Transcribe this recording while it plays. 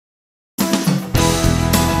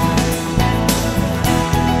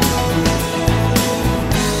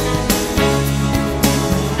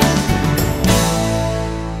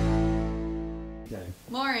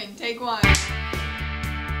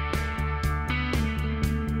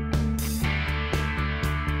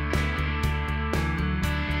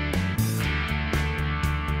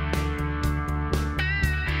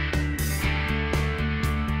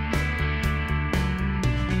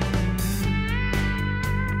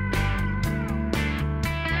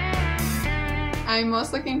I'm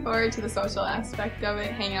most looking forward to the social aspect of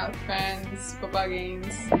it, hanging out with friends, football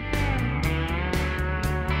games.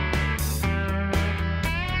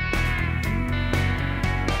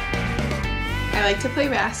 I like to play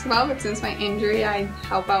basketball, but since my injury, I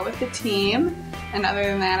help out with the team. And other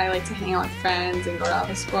than that, I like to hang out with friends and go to all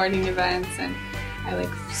the sporting events, and I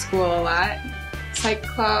like school a lot. Psych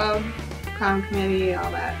club, prom committee,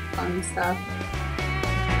 all that fun stuff.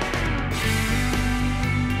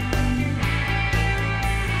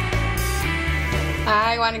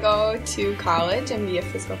 I want to go to college and be a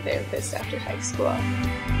physical therapist after high school.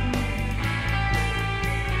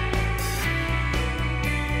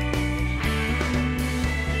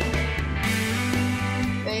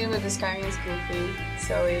 They would describe me as goofy,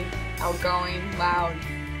 silly, outgoing, loud,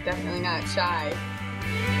 definitely not shy.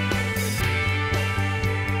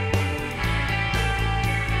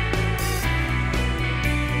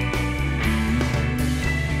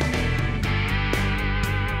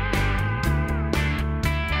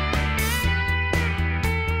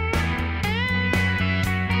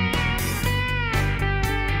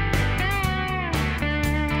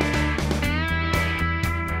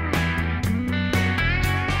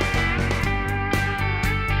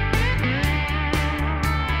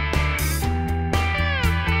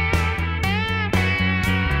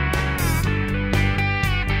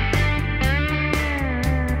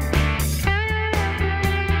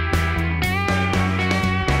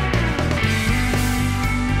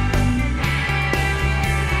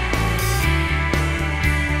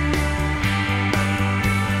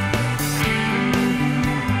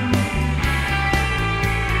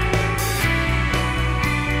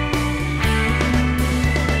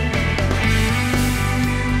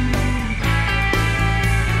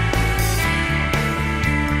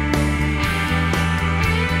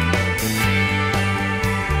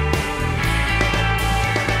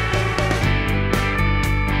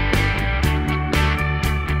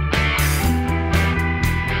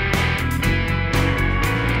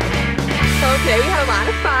 Today we had a lot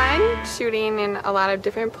of fun shooting in a lot of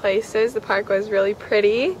different places. The park was really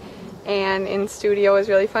pretty, and in studio was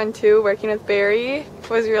really fun too. Working with Barry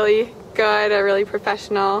was really good, a really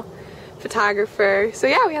professional photographer. So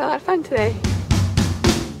yeah, we had a lot of fun today.